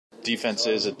defense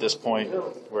is at this point?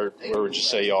 Where would you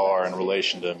say y'all are in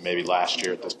relation to maybe last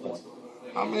year at this point?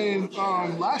 I mean,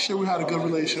 last year we had a good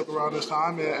relationship around this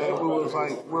time, and we was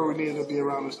like where we needed to be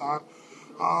around this time.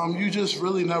 You just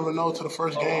really never know to the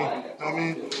first game. I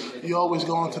mean, you always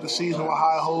go into the season with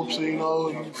high hopes, and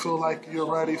you feel like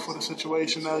you're ready for the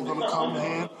situation that's going to come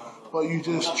in. But you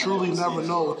just truly never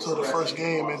know till the first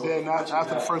game, and then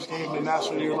after the first game, then that's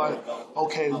when you're like,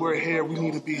 okay, we're here, we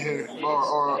need to be here,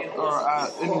 or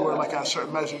at anywhere like at a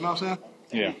certain measure. You know what I'm saying?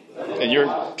 Yeah. And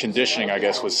your conditioning, I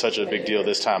guess, was such a big deal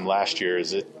this time last year.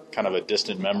 Is it kind of a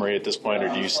distant memory at this point, or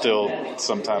do you still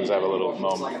sometimes have a little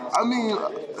moment? I mean,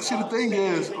 see, the thing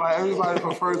is, like, everybody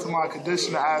referred to my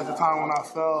conditioning as the time when I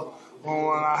fell, when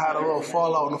I had a little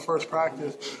fallout in the first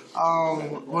practice.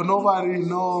 But nobody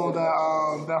know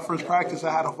that that first practice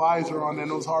I had a visor on, and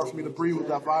it was hard for me to breathe with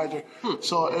that visor.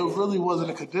 So it really wasn't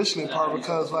a conditioning part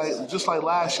because, like, just like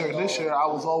last year and this year, I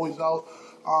was always out.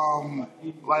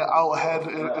 Like out ahead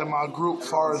in my group as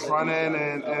far as running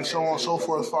and so on and so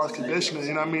forth as far as conditioning.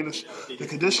 You know what I mean? The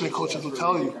conditioning coaches will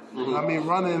tell you. You know what I mean?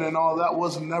 Running and all that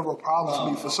wasn't never a problem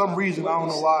for me. For some reason, I don't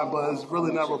know why, but it's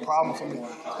really never a problem for me.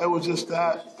 It was just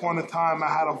that point in time I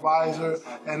had a visor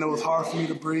and it was hard for me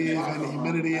to breathe and the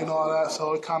humidity and all that,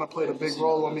 so it kind of played a big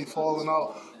role on me falling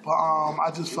out. But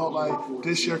I just felt like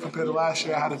this year compared to last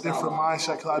year, I had a different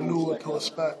mindset because I knew what to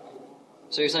expect.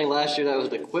 So you're saying last year that was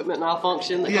the equipment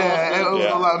malfunction? Yeah, it was.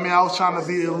 Yeah. I mean, I was trying to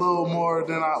be a little more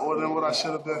than what I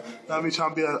should have been. I mean,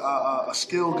 trying to be a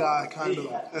skill guy, kind of,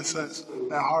 in a sense,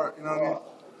 at heart. You know what I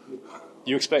mean?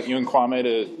 You expect you and Kwame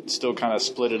to still kind of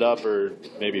split it up, or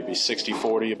maybe be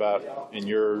 60-40 about in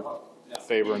your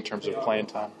favor in terms of playing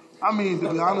time? I mean,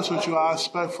 to be honest with you, I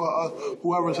expect for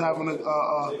whoever's having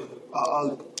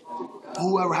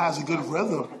whoever has a good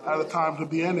rhythm at a time to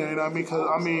be in there. You know what I mean? Because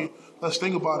I mean, let's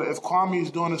think about it. If Kwame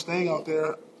is doing his thing out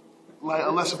there, like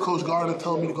unless if Coach Gardner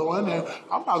tells me to go in there,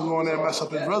 I'm not going there and mess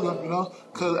up his rhythm. You know?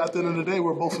 Because at the end of the day,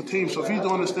 we're both a team. So if he's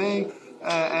doing his thing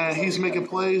and he's making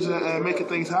plays and making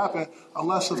things happen,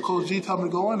 unless if Coach G tells me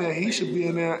to go in there, he should be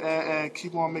in there and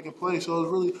keep on making plays. So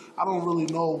it's really, I don't really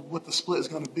know what the split is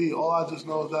going to be. All I just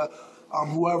know is that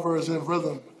whoever is in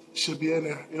rhythm should be in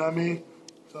there. You know what I mean?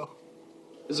 So.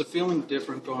 Is it feeling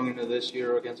different going into this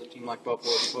year against a team like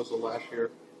Buffalo as opposed to last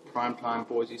year? Primetime,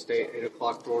 Boise State, 8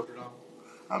 o'clock, Georgia Dome?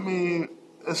 I mean,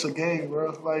 it's a game,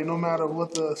 bro. Like, no matter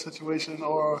what the situation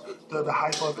or the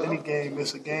hype of any game,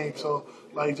 it's a game. So,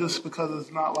 like, just because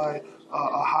it's not like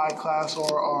a high class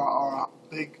or a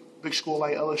big school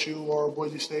like LSU or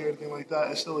Boise State or anything like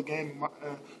that, it's still a game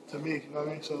to me. You know what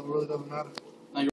I mean? So it really doesn't matter.